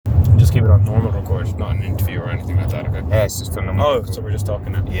keep it on normal record, not an interview or anything like that, okay? Yeah, it's just on normal. Oh, so we're just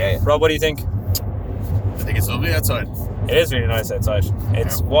talking now. Yeah. Rob, what do you think? I think it's lovely outside. It is really nice outside.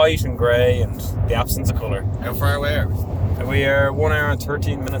 It's white and grey and the absence of colour. How far away are we? And we are 1 hour and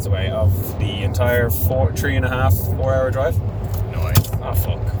 13 minutes away of the entire 4 hour drive. Nice. Oh,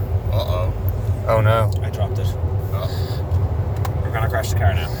 fuck. Uh-oh. Oh no. I dropped it. Oh. We're going to crash the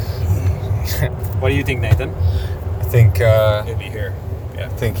car now. What do you think, Nathan? I think It'll be here. Yeah. I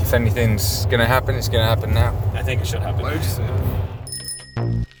think if anything's gonna happen, it's gonna happen now. I think it should happen. Why would you say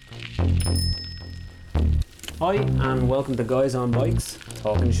that? Hi, and welcome to Guys on Bikes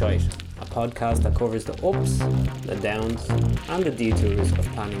Talking Shite, a podcast that covers the ups, the downs, and the detours of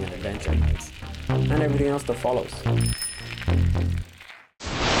planning an adventure, and everything else that follows.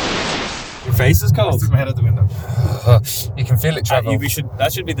 Your face is cold. Stick my head out the window. You can feel it travel.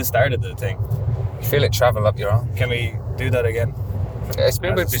 That should be the start of the thing. You feel it travel up your arm. Can we do that again? Yeah, it's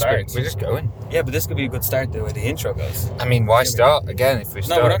been As good. a start. We're just going. Yeah, but this could be a good start the way the intro goes. I mean, why start again if we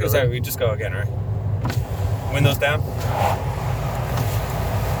start? No, we're not going to start. We just go again, right? Windows down.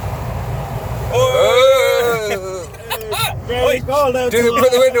 Oh! Very cold outside.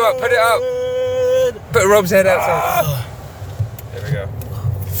 Put the window up. Put it up. Put Rob's head outside. There we go.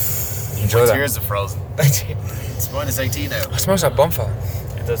 Enjoy My that. tears are frozen. It's minus 18 now. It smells like bonfire.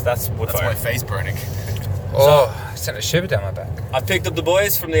 It does. That's wood That's fire. my face burning. Oh, it sent a shiver down my back. I picked up the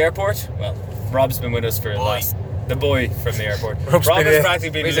boys from the airport. Well, Rob's been with us for the boy from the airport. Rob's Rob been has a- practically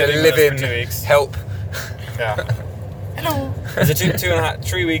been he's living a with us live-in for 2 weeks. help. Yeah. Hello. It's a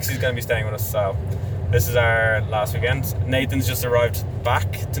 3 weeks he's going to be staying with us. So this is our last weekend. Nathan's just arrived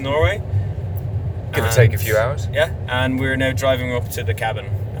back to Norway. Give or take a few hours. Yeah, and we're now driving up to the cabin.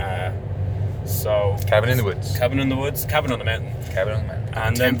 Cabin in the woods. Cabin in the woods, cabin on the mountain. Cabin on the mountain.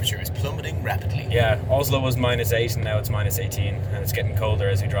 And then, Temperature is plummeting rapidly. yeah, Oslo was -8 and now it's -18, and it's getting colder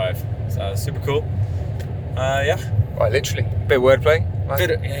as we drive. So it's super cool. Yeah. Right, literally. Bit of wordplay. Like,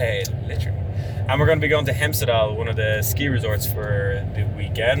 Yeah, literally. And we're going to be going to Hemsedal, one of the ski resorts, for the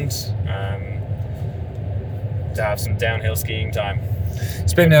weekend, to have some downhill skiing time.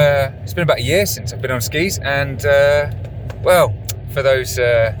 It's been about a year since I've been on skis, and well, for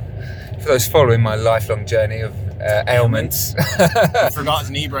those following my lifelong journey of ailments, I've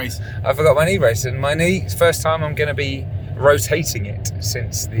forgotten knee brace. I forgot my knee brace, and my knee. It's the first time I'm going to be rotating it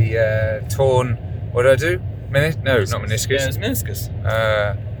since the torn. What did I do? Not meniscus. Yeah, it's meniscus.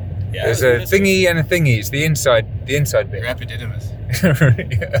 Yeah, There's it a was thingy and a thingy. It's the inside bit. Your epididymis.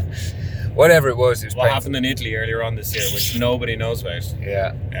 Yeah. Whatever it was What painful. happened in Italy earlier on this year, which nobody knows about.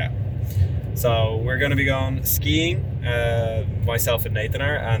 Yeah. Yeah. So we're going to be going skiing. Myself and Nathan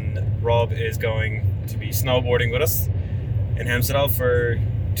are, and Rob is going to be snowboarding with us in Hemsedal for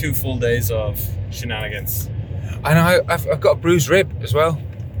 2 full days of shenanigans. I know. I've got a bruised rib as well.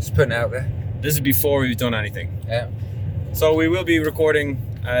 Just putting it out there. This is before we've done anything. Yeah. So we will be recording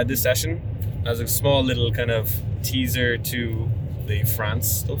this session as a small little kind of teaser to the France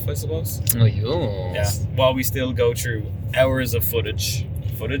stuff, I suppose. Oh, yes. Yeah. While we still go through hours of footage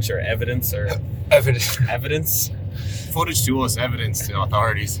or evidence or Evidence. evidence. Footage to us, evidence to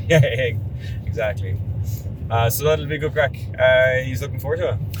authorities. Yeah, exactly. So that'll be good crack. He's looking forward to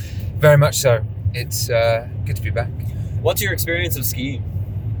it. Very much so. It's good to be back. What's your experience of skiing?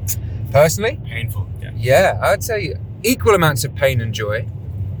 Personally, Painful. yeah, I'd say equal amounts of pain and joy.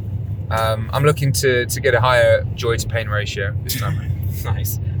 I'm looking to get a higher joy to pain ratio this time.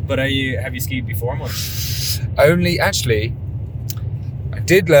 Nice. But have you skied before much? Only, actually, I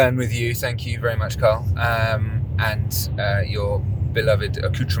did learn with you, thank you very much, Carl, and your beloved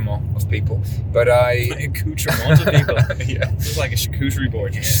accoutrement of people. But Accoutrement of people. Yeah. It's like a charcuterie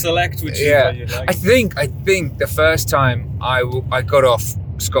board. You select which Yeah. one you'd like. I think the first time I got off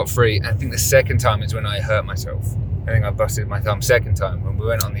scot-free, and I think the second time is when I hurt myself. I think I busted my thumb second time when we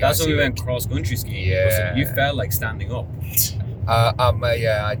went on the That's icy when we rink. went cross-country skiing. Yeah. You felt like standing up.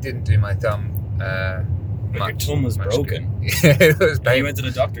 Yeah, I didn't do my thumb Your thumb was broken. Yeah, it was And you painful. went to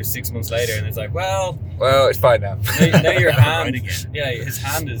the doctor 6 months later, and it's like, well, Well, it's fine now. now your hand, Right again. yeah, his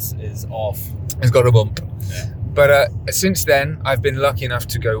hand is off. It's got a bump. Yeah. But since then, I've been lucky enough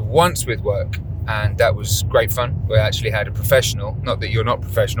to go once with work, and that was great fun. We actually had a professional. Not that you're not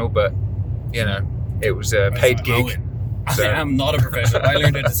professional, but you know, it was a paid gig. So, I am not a professional. I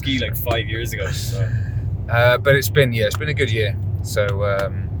learned how to ski like 5 years ago. So. but it's been a good year. So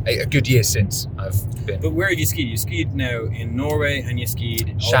a good year since I've been. But where have you skied? You skied now in Norway, and you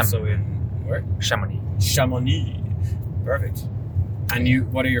skied also in where? Chamonix. Chamonix. Perfect.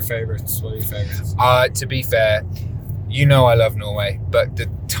 And what are your favourites? To be fair, you know I love Norway, but the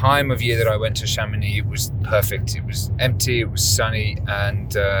time of year that I went to Chamonix, it was perfect. It was empty, it was sunny,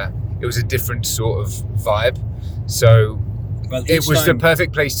 and it was a different sort of vibe. So Well, it was the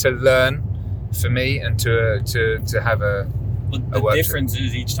perfect place to learn for me and to have a. But the difference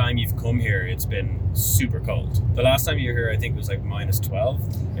is each time you've come here, it's been super cold. The last time you were here, I think it was like -12.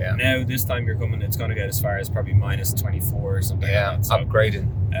 Yeah. Now this time you're coming, it's going to get as far as probably -24 or something. Yeah, like that. So, upgrading.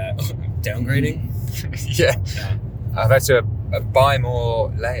 Downgrading. Yeah. I've had to buy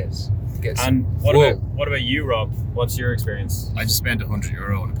more layers. Get some And what about you, Rob? What's your experience? I just spent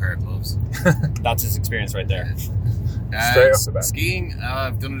 €100 on a pair of gloves. That's his experience right there. Straight off the bat. Skiing,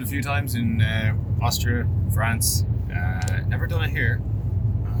 I've done it a few times in Austria, France. Never done it here.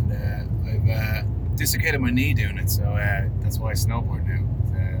 And I've dislocated my knee doing it, so that's why I snowboard now.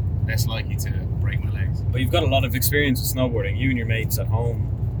 Less likely to break my legs. But you've got a lot of experience with snowboarding. You and your mates at home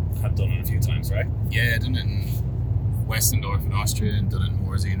have done it a few times, right? Yeah, I've done it in Westendorf in Austria and done it in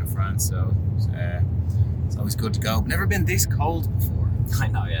Morzine in France, so it's always good to go. But never been this cold before. I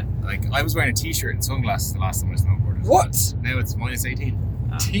know, yeah. Like, I was wearing a t-shirt and sunglasses the last time I snowboarded. What? Now it's -18.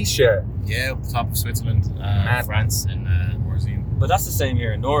 T-shirt. Yeah, up the top of Switzerland, France and Morzine. But that's the same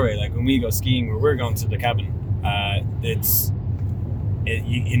here in Norway. Like when we go skiing, where we're going to the cabin,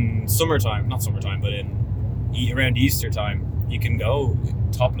 in summertime, not summertime, but around Easter time, you can go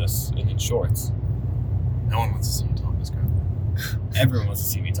topless in shorts. No one wants to see you topless, girl. Everyone wants to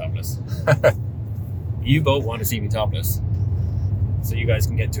see me topless. You both want to see me topless, so you guys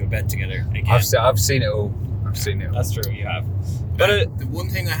can get into a bed together again. I've seen it all. That's true, you have. But But the one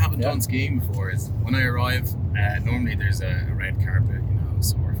thing I haven't done skiing before is when I arrive, normally there's a red carpet,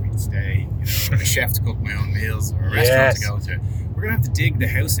 somewhere for me to stay, a chef to cook my own meals or a restaurant to go to. We're gonna have to dig the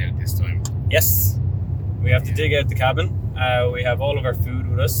house out this time. yes, we have to dig out the cabin. We have all of our food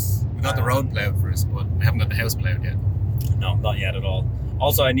with us. We got the road ploughed for us, but I haven't got the house ploughed yet. No, not yet at all.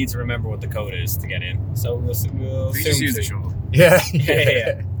 Also, I need to remember what the code is to get in. So we'll We soon just use see. the shovel. Yeah.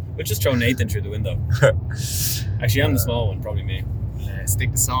 Yeah. We'll just throw Nathan through the window. Actually, I'm the small one, probably me.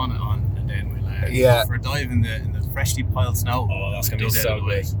 Stick the sauna on, and then we'll Yeah. go for a dive in the freshly piled snow. Oh, that's gonna be Dug out so of the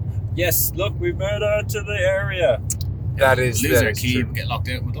way. good. Yes, look, we've made it to the area. That is Lose our that's key, true. we'll get locked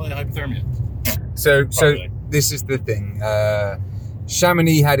out, we'll die of hypothermia. So Probably. this is the thing.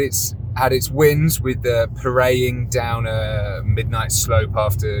 Chamonix had its wins with the paraying down a midnight slope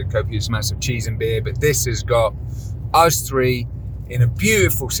after copious amounts of cheese and beer, but this has got us three in a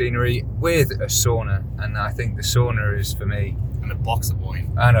beautiful scenery with a sauna, and I think the sauna is for me. And a box of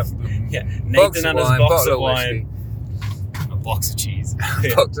wine, And a Yeah, box Nathan of and his wine, box bottle of wine. a box of cheese.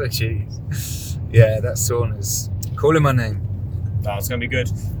 whiskey, box of cheese. Yeah, that sauna's calling my name. It's gonna be good.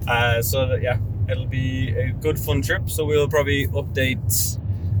 So that it'll be a good fun trip. So we'll probably update.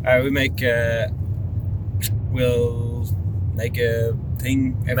 We'll make a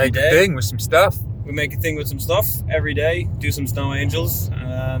thing every Make day. a thing with some stuff. We make a thing with some stuff every day. Do some snow angels,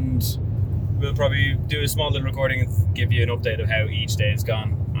 and we'll probably do a small little recording and give you an update of how each day has gone,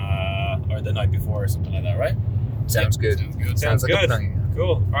 or the night before or something like that. Right? Sounds good. Sounds good. Sounds like a good. plan.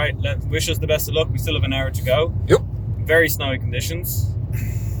 Cool. All right. Wish us the best of luck. We still have an hour to go. Yep. Very snowy conditions.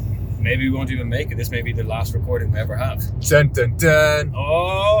 Maybe we won't even make it. This may be the last recording we ever have. Dun dun dun.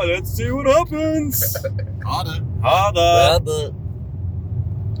 Oh, let's see what happens. Harder. Harder.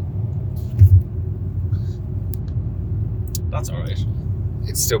 That's all right.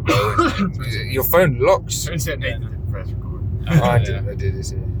 It's still going. Your phone locks. Turns out Nathan didn't press record. Oh, I did.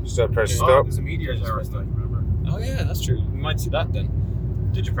 So I press Oh, stop. there's a meteor shower stuff, remember? Oh yeah, that's true. We might see that then.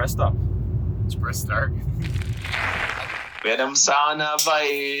 Did you press stop? Just press start. Where them sauna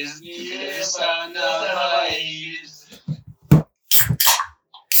vibes, yeah, sauna vibes.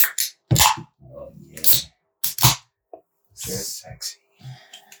 Oh, yeah. Sexy.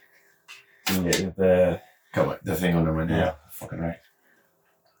 Got the thing under my nail. Yeah. Fucking right.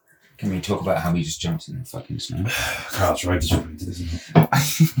 Can we talk about how we just jumped in the fucking snow? Carl tried to jump into this.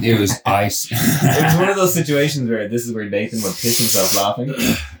 It was ice. It was one of those situations where this is where Nathan would piss himself laughing.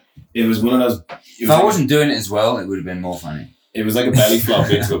 It was one of those. If I wasn't doing it as well, it would have been more funny. It was like a belly flop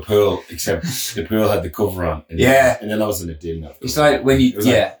into a pool, except the pool had the cover on. And Yeah. And then all of a sudden it didn't. It's like when you, It was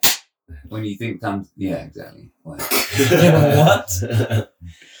like- when you think, yeah, exactly. Like, What?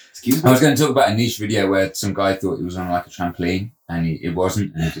 Excuse I was going to talk about a niche video where some guy thought he was on like a trampoline and it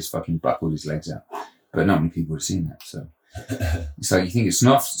wasn't, and he just fucking buckled his legs out. But not many people have seen that, so. It's like you think it's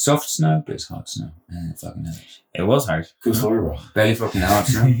soft snow, but it's hard snow. And it fucking hurts. It was hard. Cool story, bro. Belly fucking hard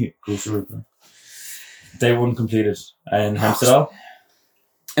snow. Cool story, bro. Day one completed in Hampstead.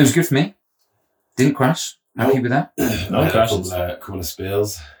 It was good for me. Didn't crash. Happy with that. No I had crashes. a couple of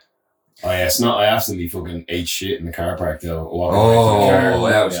spills. Oh yeah, it's not. I absolutely fucking ate shit in the car park though. Walking back to the car. Oh,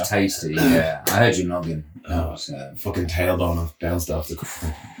 that was tasty. Yeah, I heard you noggin. Oh, fucking tailbone bounced off the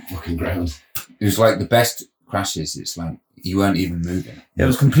fucking ground. It was like the best crashes. It's like you weren't even moving. It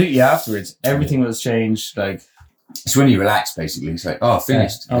was completely afterwards. Everything was changed. Like, It's when you relax, basically. It's like, oh,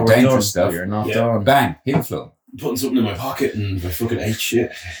 finished. oh, The we're dangerous done. stuff. You're knocked Yeah. on. Bang, hit the floor. Putting something in my pocket and I fucking ate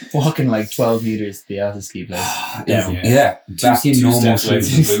shit. Walking like 12 meters to the after ski place. Yeah, back in Two normal steps away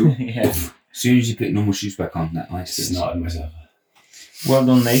shoes. from the boot. Yeah. As soon as you put normal shoes back on, that ice is. Snotting myself. Well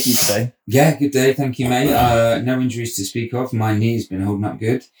done, matey, today. Yeah, good day. Thank you, mate. No injuries to speak of. My knee's been holding up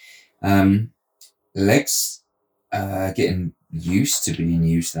good. Legs, getting used to being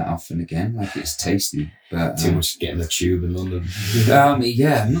used that often again. Like, it's tasty, but Too much getting the tube in London.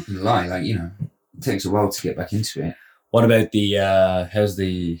 yeah, I'm not gonna lie. Like, you know, it takes a while to get back into it. What about the, how's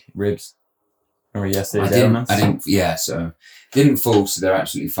the ribs? Remember yesterday's elements? I didn't. Yeah, so didn't fall. So they're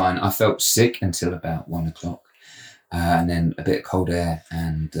absolutely fine. I felt sick until about 1 o'clock, and then a bit of cold air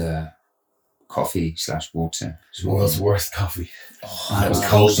and coffee/water. World's worst coffee. It was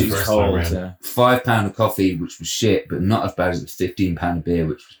cold the It was first cold. time around. £5 of coffee, which was shit, but not as bad as the £15 of beer,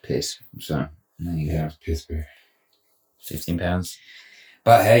 which was piss. So there you Yeah, it go. was piss beer. £15.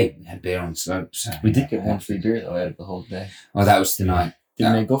 But hey, we had beer on slope. So We did get one free beer though out of the whole day. Oh, that was tonight.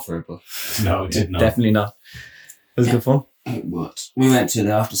 Didn't Yeah. make up for it, but No, it did not. definitely not. It was good fun. It was. We went to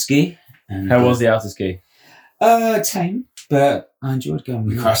the after ski. And, How was the after ski? tame, but I enjoyed going.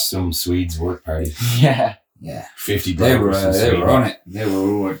 We crashed some Swedes work party. Yeah. Yeah, 50 they were. brokers. They were on it. They were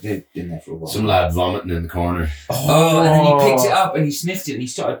all. They'd been there for a while. Some lad vomiting in the corner. Oh, and then he picked it up and he sniffed it and he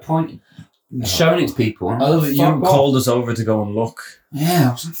started pointing, and showing it to people. And I I'm love like, that you "Fuck off." called us over to go and look. Yeah,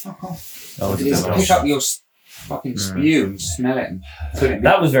 I was like, fuck off. That was a Just bit pick much. up your fucking spew and smell it and put it in.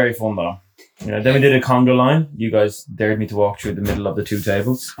 That was very fun though. Yeah, then we did a conga line. You guys dared me to walk through the middle of the two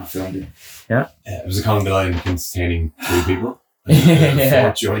tables. I filmed it. It was a conga line containing 3 people. Yeah.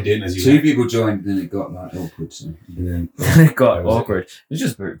 4 joined in as you Two went. people joined, then it got like awkward. So. And then It got That was it. awkward. It was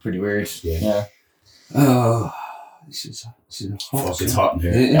just pretty weird. Yeah. Oh, this is a hot. Fuck, it's hot in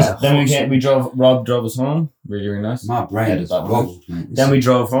It here. is a Then hot Rob drove us home. Really, really nice. My brain Yeah, is that one. wobbled, mate. Then we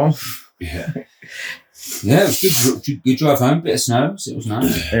drove home. Yeah. Yeah, it was good drive home. Bit of snow, so it was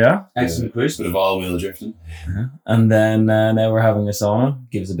nice. Yeah. Excellent cruise. Bit of all-wheel drifting. And then now we're having a sauna.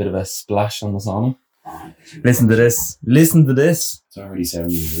 Gives a bit of a splash on the sauna. Listen to this. Listen to this. It's already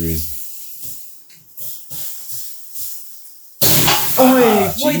 70 degrees.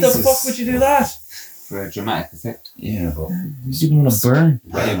 Oh, why the Jesus. fuck would you do that? For a dramatic effect. Yeah, but You didn't want to burn.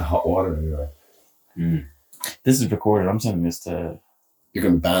 spraying hot water everywhere. This is recorded. I'm sending this to You're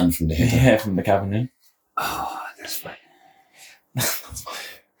going to be banned from the hit. from the cabin in. Oh, that's fine.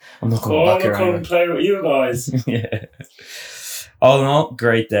 I'm not coming back here anyway. play with you guys. Yeah. All in all,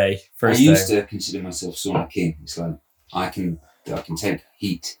 great day. First I used day. to consider myself sauna king. It's like I can take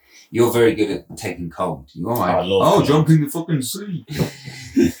heat. You're very good at taking cold. You all right? I love cold. jump in the fucking sea.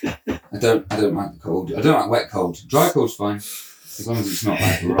 I don't like the cold. I don't like wet cold. Dry cold's fine as long as it's not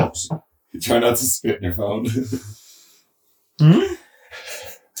like rocks. Try not to spit in your phone.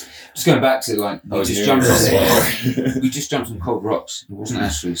 Just going back to like we Oh, just yeah. jumped Yeah. on we just jumped on cold rocks. It wasn't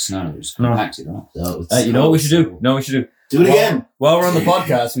actually snow. It was No. compacted off. You know what we should do? No, we should do. Do it again. While we're on the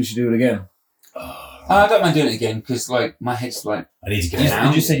podcast, we should do it again. I don't mind doing it again because like my head's like I need to get You, down.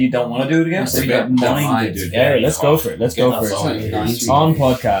 you just said you don't want to do it again? Yes, Or you I don't don't mind mind it? it. Yeah, let's go for it. Let's go Get for that it. song. like 90. On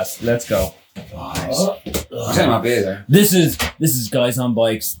podcast. Let's go. I'll take my beer though. This is guys on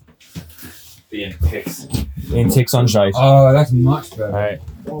bikes. Being picks. In ticks on shite. Oh, that's much better. Alright.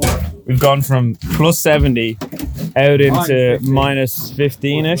 We've gone from plus 70 out into minus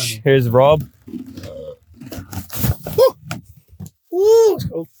 15-ish. Here's Rob.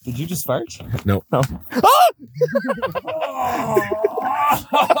 Did you just fart? No. No.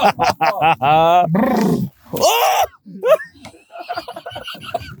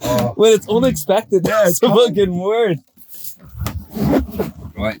 When it's unexpected, that's a fucking word.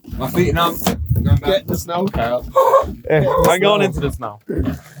 Right, my feet are numb. Going back. the snow, Carl. I'm going into this now.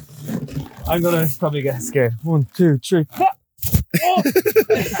 I'm gonna probably get scared. 1, 2, 3. Oh!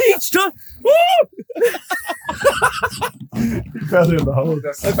 Each time. Fell in the hole.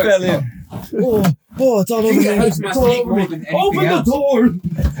 I fell in. Oh, it's all I over think me. it hurts my It's all feet over more me. than anything Open else. the door.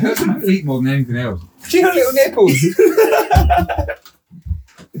 It hurts my feet more than anything else. She got little nipples.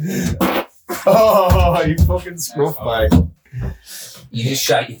 Oh, you fucking scruff bag. You just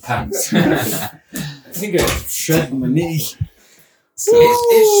shut your pants. I think I shredded my knee.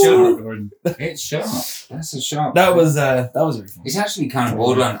 It's sharp. It's sharp. That's a sharp. That was really fun. It's actually kind of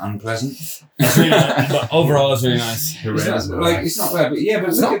borderline unpleasant. It's really nice, but overall it's really nice. It's not bad, but yeah,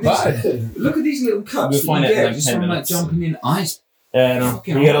 but look at this. Look at these little cups. We'll find that you it in get like just 10 from like minutes. jumping in ice. Yeah, no.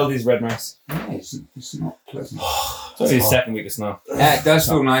 Fucking You get hell. all these red marks. Yeah, it's not pleasant. It's only the second week of snow. Yeah, it does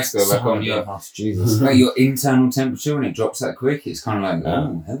feel nice though, like on your Jesus. like your internal temperature when it drops that quick. It's kind of like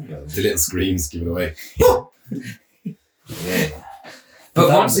oh, hello. The little screams give it away. Yeah. But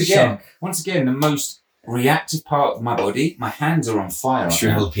that once was a again, the most reactive part of my body, my hands are on fire. Right now.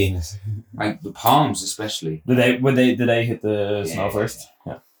 Shriveled penis. Like the palms, especially. Did they hit the snow first?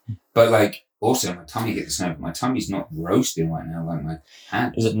 Yeah. But like, also my tummy hit the snow. But my tummy's not roasting right now. Like my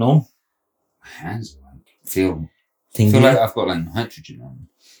hands, Is it numb? my hands are like feel Tingly? like I've got like nitrogen on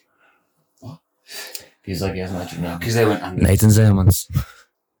them Feels like he has nitrogen now. because they went under. Nathan Zellmans.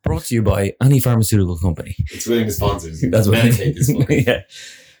 Brought to you by any pharmaceutical company. It's willing to sponsors. That's what Meditate this one. Yeah.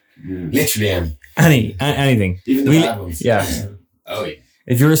 Mm. Literally any. Anything. Even the We- bad ones. Yeah. Oh yeah.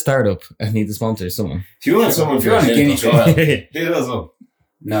 If you're a startup and need to sponsor someone. If you want someone If for you're on a guinea clinical trial, Did hit us up.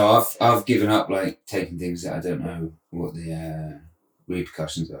 No, I've given up like taking things that I don't know what the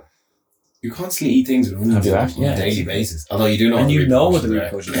repercussions are. You constantly eat things with Have onions you on actually? a Yeah. daily basis. Although you do know And you know what the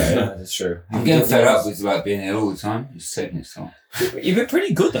repercussions repercussions are. are. Yeah, that's true. I'm getting fed up with like being ill all the time. It's taking its toll. You've been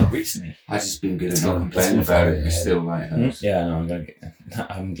pretty good though recently. I just been good It's at not not- complaining it's not about fair, it. It's yeah. still like hurts. Yeah, no,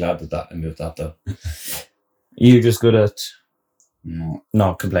 I'm glad that I moved that though. You're just good at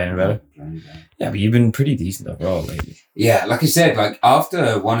not complaining about it. Complaining about it. Yeah, but you've been pretty decent overall lately. Yeah, like I said, like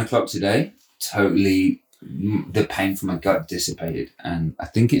after 1 o'clock today, totally the pain from my gut dissipated, and I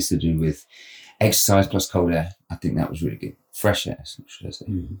think it's to do with exercise plus cold air. I think that was really good. Fresh air, should I say?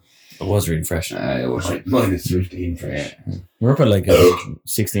 It was really fresh. It was Like, minus 15 fresh. We're up at like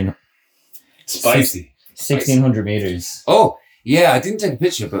 16, Spicy. 1,600 meters. Oh yeah, I didn't take a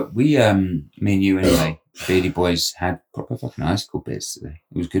picture, but we, me and you anyway, Beardy Boys had proper fucking icicle beers today.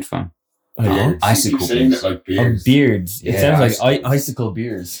 It was good fun. Oh, yeah? Icicle Keep saying beers. it like Oh, beers. beards. It Yeah, sounds like icicle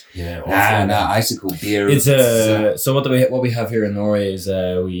beers. Yeah. Nah, icicle beer. It's so what we have here in Norway is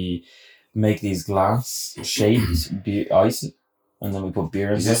we make these glass shaped ice, and then we put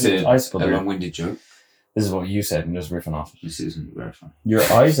beer Is inside this it. a Icicle beer. long-winded joke? This is what you said, and just riffing off. This isn't very fun. Your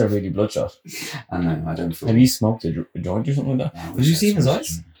eyes are really bloodshot. I know, I don't feel... Have you smoked a joint or something like that? Have you seen his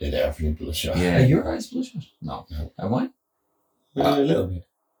eyes? Yeah, definitely bloodshot. Yeah. Are your eyes bloodshot? No. No. Am I? A little bit.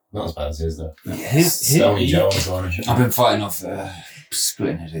 Not as bad as his though. His Stony Joe in the corner. I've been fighting off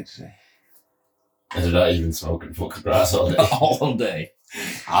splitting headache today. And they're not even smoking fucking grass all day. all day.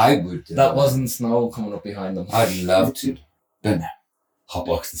 I would... That wasn't snow coming up behind them. I'd love to. But no.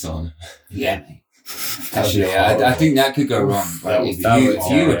 Hotbox the sauna. Yeah, mate. Actually, I think that could go wrong. Like, That if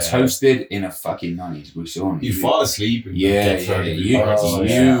would- you were yeah. toasted in a fucking 90s, we saw You fall asleep and Yeah, get further you parts. would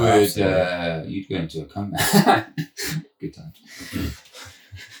Yeah, you'd go into a coma. Good time.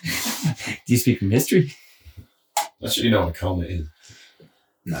 Do you speak from history? That's really know what a coma is.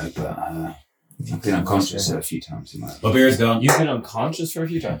 No, but I've been unconscious a few times in my life. My beer's gone. You've been unconscious for a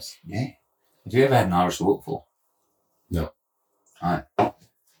few times. Yeah. Have you ever had an Irish waterfall?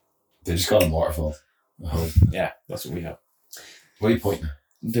 They just call it waterfall. Oh. Yeah, that's what we have. What are you pointing at?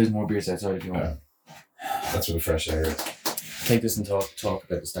 There's more beers outside if you want. That's where the fresh air is. Take this and talk about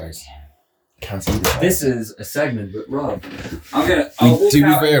the stars. Can't see that. This is a segment with Rob. I'm gonna. To be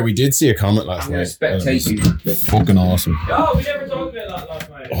fair, we did see a comment last I'm gonna night. spectate you. Fucking awesome. Oh, we never talked about that last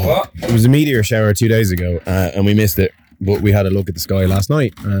night. What? It was a meteor shower 2 days ago, and we missed it. But we had a look at the sky last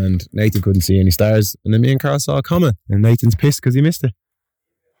night, and Nathan couldn't see any stars. And then me and Carl saw a comet, and Nathan's pissed because he missed it.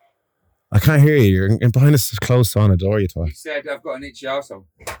 I can't hear you. You're behind us close on a door, you twat. You said I've got an itchy arsehole.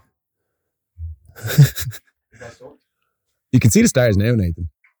 You can see the stars now, Nathan.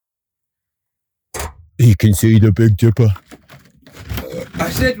 You can see the Big Dipper. I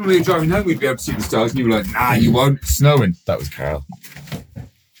said when we were driving home we'd be able to see the stars, and you were like, nah, you won't. It's snowing. That was Carl.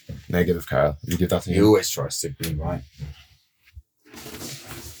 Negative, Carl. You give that to He him. always tries to be right.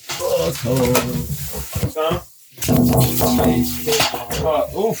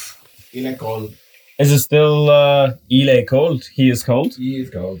 Oof. Ile cold. Is it still Ile cold? He is cold. He is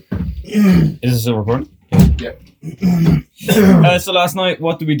cold. Is it still recording? Yep. So last night,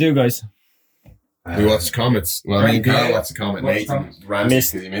 what did we do, guys? We watched comets. Well, me and Carl watched the comet. Watched Nathan ran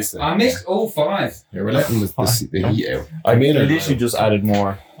Missed. because he missed it. I missed all 5. Yeah, we're letting the heat out. I Come in or literally no? just added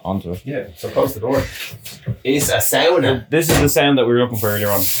more onto it. Yeah, so close the door. It's a sauna. This is the sound that we were looking for earlier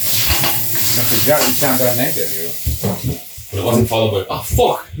on. That's exactly the sound I made earlier. But it wasn't followed by, oh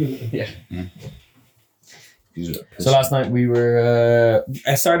fuck! So last night we were.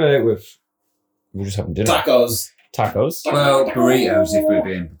 I started out with. We were just having dinner. Tacos. Tacos. Well, burritos, if we're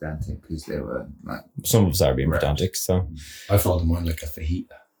being pedantic, because they were like. Some of us are being pedantic, so. I folded mine like a fajita.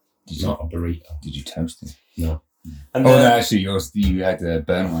 Not a burrito. Did you toast it? No. And Oh, then no, actually, you had the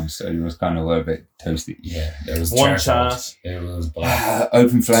burnt one, so yours kind of were a bit toasty. Yeah, there was one charcoal. chat. It was black.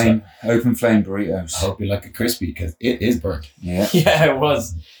 Open flame burritos. I hope you like it crispy because it is burnt. Yeah. Yeah, it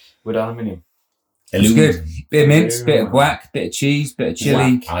was. With aluminium. It was good. Bit of mince, bit of guac, bit of cheese, bit of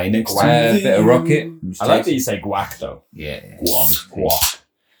chili, Pie next bit of rocket. I like that you say guac though. Yeah. Guac.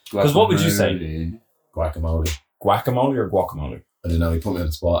 Because what would you say? Guacamole. Guacamole or guacamole? I don't know. He put me on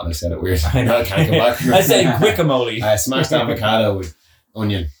the spot and I said it weird. I know. I can't come back. I say guacamole. Smashed avocado with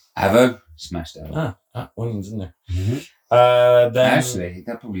onion. Avo, smashed out. Onions in there. Mm-hmm. Then Actually,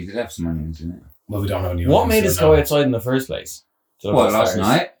 that probably did have some onions in it. Well, we don't know any what onions, made so us no. go outside in the first place? What, last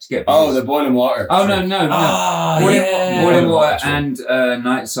night? To get Oh, the boiling water. Oh, no. Boiling water True. and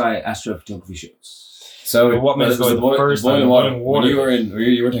night sight astrophotography shots. So What made us go the first time? boiling water. Boiling water. When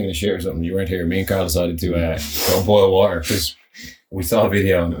you were taking a shit or something, you weren't here. Me and Carl decided to go boil water because we saw a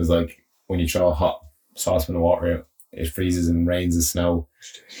video and it was like when you throw a hot saucepan of water out, it freezes and rains as snow.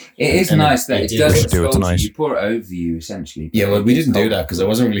 It is And nice that it doesn't do it fold tonight. you. pour it over you, essentially. Yeah, well, we didn't do that because I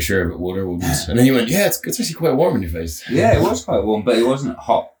wasn't really sure if it would or wouldn't. And then you went, yeah, it's actually quite warm in your face. Yeah, it was quite warm, but it wasn't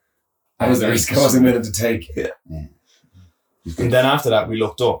hot. That was the risk I wasn't willing to take. And then after that, we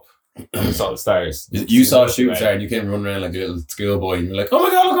looked up and we saw the stars. You saw a shooting star and you came running around like a little schoolboy and you're like, oh my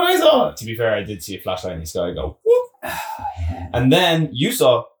god, look what I saw! To be fair, I did see a flashlight in the sky go whoop, and then you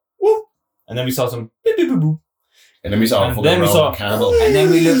saw whoop, and then we saw some beep beep boop boop. And then we saw a And fucking then we Roman saw- candle. And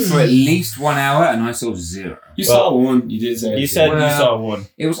then we looked for at least 1 hour, and I saw 0. You saw one, you did say You said you Well, saw one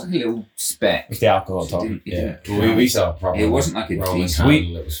It was like a little speck. with the alcohol It top. didn't- it Yeah, didn't we saw a proper. It wasn't like a Roman decent-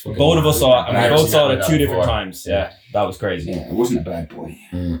 candle. It was fucking Both of us saw it, and I've we never both seen saw that it at two different before. times. Yeah, that was crazy. Yeah, it wasn't a bad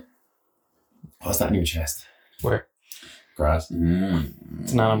boy. What's that in your chest? Where? Grass.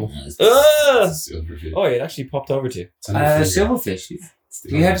 It's an animal. Silverfish. Oh, it actually popped over to you. It's a little finger. Silverfish.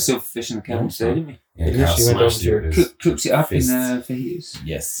 You had a silverfish in the cabin today, didn't Yeah, It Carl literally went smashed over to your it with his Cooks it up fists. in fajitas.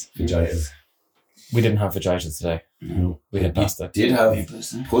 Yes. vaginas. We didn't have vaginas today. No. We had pasta. Did have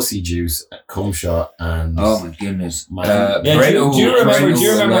pussy juice, cum shot, and Oh my goodness. Yeah, Yeah, do you remember? Do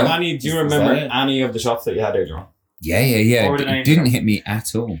you remember Brittle- any? Do you Is that remember it? any of the shots that you had there, John? Yeah. What were the It names didn't of hit me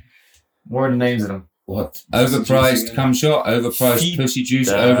at all. What are the names of them? what? Overpriced cum shot, overpriced Feet, pussy juice,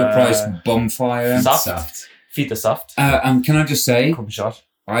 uh, overpriced bonfire. Soft. Feta soft. And can I just say, Cum shot.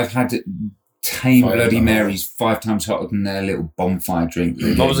 I've had tame Fire Bloody in the Marys 5 times hotter than their little bonfire drink.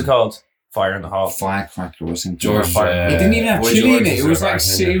 What was it called? Fire in the Hall. Firecracker or something. George. It didn't even have Boy chili in George it. It was like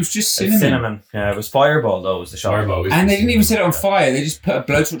American, it was just It's cinnamon. cinnamon. Yeah, it was Fireball though. Was the shot. Fireball. And they didn't even set it on fire. They just put a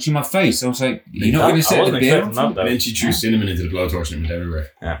blowtorch in my face. I was like, "You're not going to set the wasn't bill?" expecting that, And though. then she threw cinnamon into the blowtorch and it went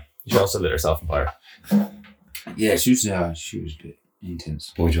everywhere. She also lit herself on fire. Yeah, she was a bit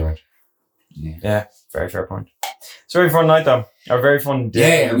intense. Boy George. Yeah. Very fair point. It's a very fun night though. A very fun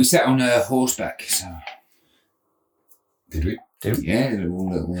day. Yeah, we sat on horseback. So Did we? yeah,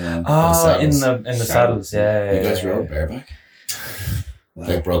 little Ah, in saddles. the saddles. Yeah. You guys rode bareback?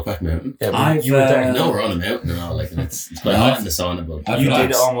 Like Brokeback Mountain? Yeah, I've, you were there. No, we're on a mountain and all. Like, and it's quite No, hot in the sauna, but I've You not-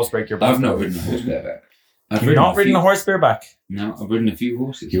 did almost break your back. I've not ridden a horse bareback. I've You've not ridden few- a horse bareback. No, I've ridden a few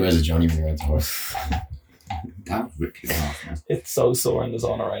horses. he wears a Johnny when he rides a horse. That would rip you off, man. It's so sore in the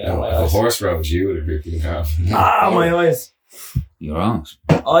sauna right now. No, My a eyes. horse rode you would have ripped you in half. My eyes. Your arms.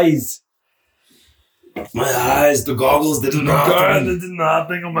 Eyes. My eyes, the goggles, they do did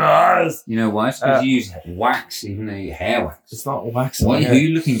nothing on my eyes. You know why? It's because you use wax, even though you hair wax. It's not wax. What on who are here.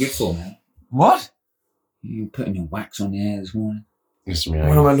 you looking good for, man? What? You putting your wax on your hair this morning? Mr.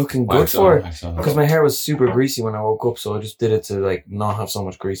 What am I looking good Wax on, for? wax on. Because my hair was super greasy when I woke up, so I just did it to like not have so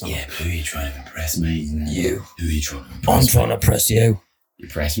much grease on it. Yeah, but who are you trying to impress me? You. Who are you trying to impress I'm me? trying to press you.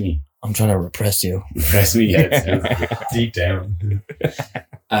 Impress me. I'm trying to repress you. Impress me, yeah. Deep down.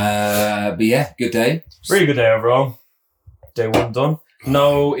 But yeah, good day. Really good day overall. Day one done.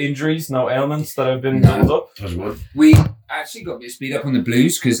 No injuries, no ailments that have been No. built up. Touch wood. We actually got a bit of speed up on the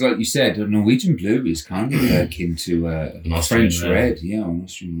blues because, like you said, a Norwegian blue is kind of akin to An Austrian French red. red. Yeah, an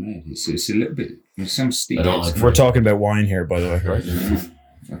Austrian red. It's a little bit. There's some steep. I don't like We're talking about wine here, by the way, right? Yeah.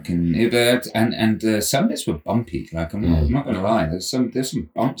 Fucking it, and some bits were bumpy. Like I'm not gonna lie, there's some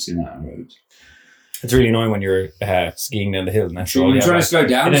bumps in that road. It's really annoying when you're skiing down the hill. And that's Sure, all we're you trying have to slow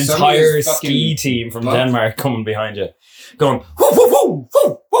down. an Some of entire these fucking ski team from bumps. Denmark coming behind you, going whoo whoo whoo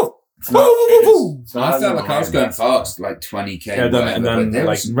whoo whoo whoo whoo. I felt like I was going fast, like 20k. Yeah, and then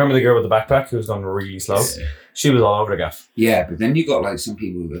like remember the girl with the backpack who was going really slow? She was all over the gaff. Yeah, but then you got like some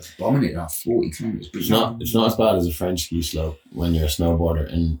people who are bombing it off 40 kilometers. But It's not as bad as a French ski slope when you're a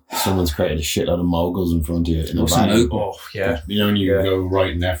snowboarder and someone's created a shitload of moguls in front of you in a What's a valley. mogul? Oh, yeah. You know when you Yeah. go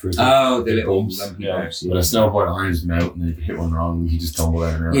right in there for Oh, the little bumps. lumpy Yeah. bumps. When a snowboarder irons them out and if you hit one wrong, you just tumble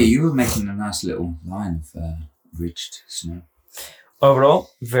down around. Yeah, you were making a nice little line of ridged snow. Overall,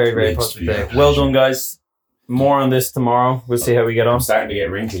 very, very Great positive speed. day. Well done, guys. More on this tomorrow. We'll see how we get on. I'm starting to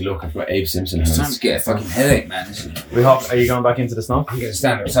get wrinkly. Look, I've got Abe Simpson It's time hands. to get a fucking headache, man, isn't it? We hope. Are you going back into the snow? I'm going to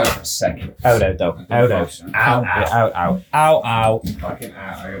stand outside for a second. Out, though. Out. Ow. Fucking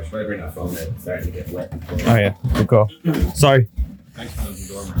I was trying to bring that phone out. It's starting to get wet. Oh yeah, good call. Sorry. Thanks for closing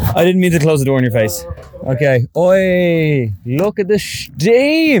the door. I didn't mean to close the door in your face. Okay. Oi, look at the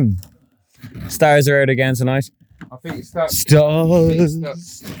steam. Stars are out again tonight. I think it's stuck. Stars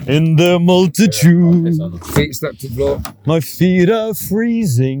in the multitude. Feet stuck to the floor. My feet are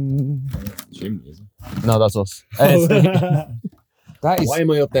freezing. No, that's us. That is. Why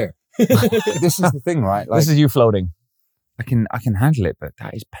am I up there? This is the thing, right? Like, This is you floating. I can handle it, but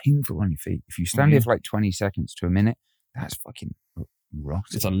that is painful on your feet. If you stand here for like 20 seconds to a minute, that's fucking rot.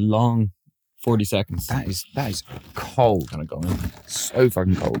 It's a long 40 seconds. That is cold. Kind of going. So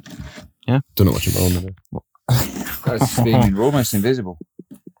fucking cold. Don't know what you're going with. That's steaming. We're almost invisible.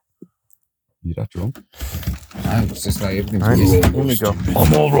 You that drunk? No, it's just like everything's Alright, visible. here we go.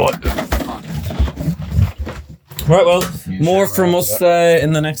 I'm all right. Right, well, more from us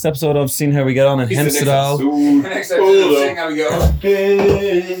in the next episode of Seeing How We Get On in Hempstead. Next episode, seeing how we go.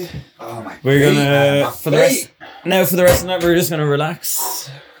 Oh my We're feet, gonna man, my for the rest. feet. Now for the rest of the night, we're just gonna relax,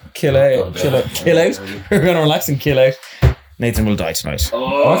 kill out. We're gonna relax and kill out. Nathan will die tonight.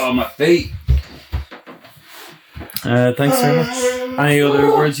 Oh, my feet. Thanks very much. Any other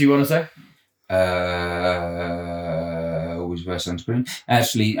words you want to say? Always wear sunscreen.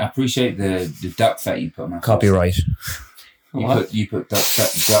 Actually, I appreciate the duck fat you put on my face. Copyright. You put duck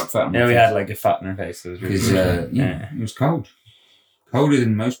fat on my Yeah, we face. had like a fat in our face. It was really Because, weird. it was cold. Colder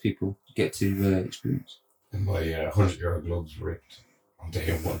than most people get to experience. And my €100 gloves ripped on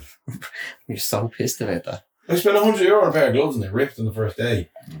day one. You're so pissed about that. I spent €100 on a pair of gloves and they ripped on the first day.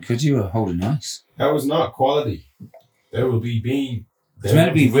 Because you were holding ice. That was not quality. There will be being. It's meant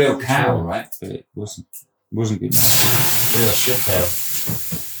to be real cow, right? But it wasn't. It wasn't good. Real shit cow.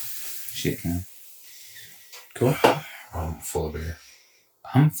 Shit cow. Cool. I'm full of beer.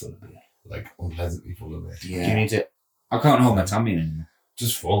 I'm full of beer. Like unpleasantly full of beer. Yeah. Do you need to I can't hold my tummy in anymore.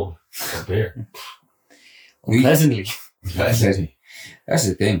 Just full of beer. unpleasantly? That's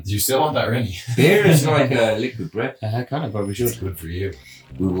the thing. Do you still want that ringy? Beer is like liquid bread. I kind of probably It's should. good for you.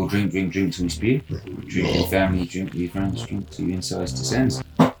 We will drink till we spew. Drink with your family, drink with your friends, drink till your insides descends.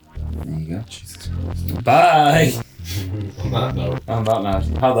 There you go. Jesus Christ. Bye. On that note. On that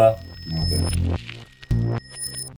note, how that? Okay.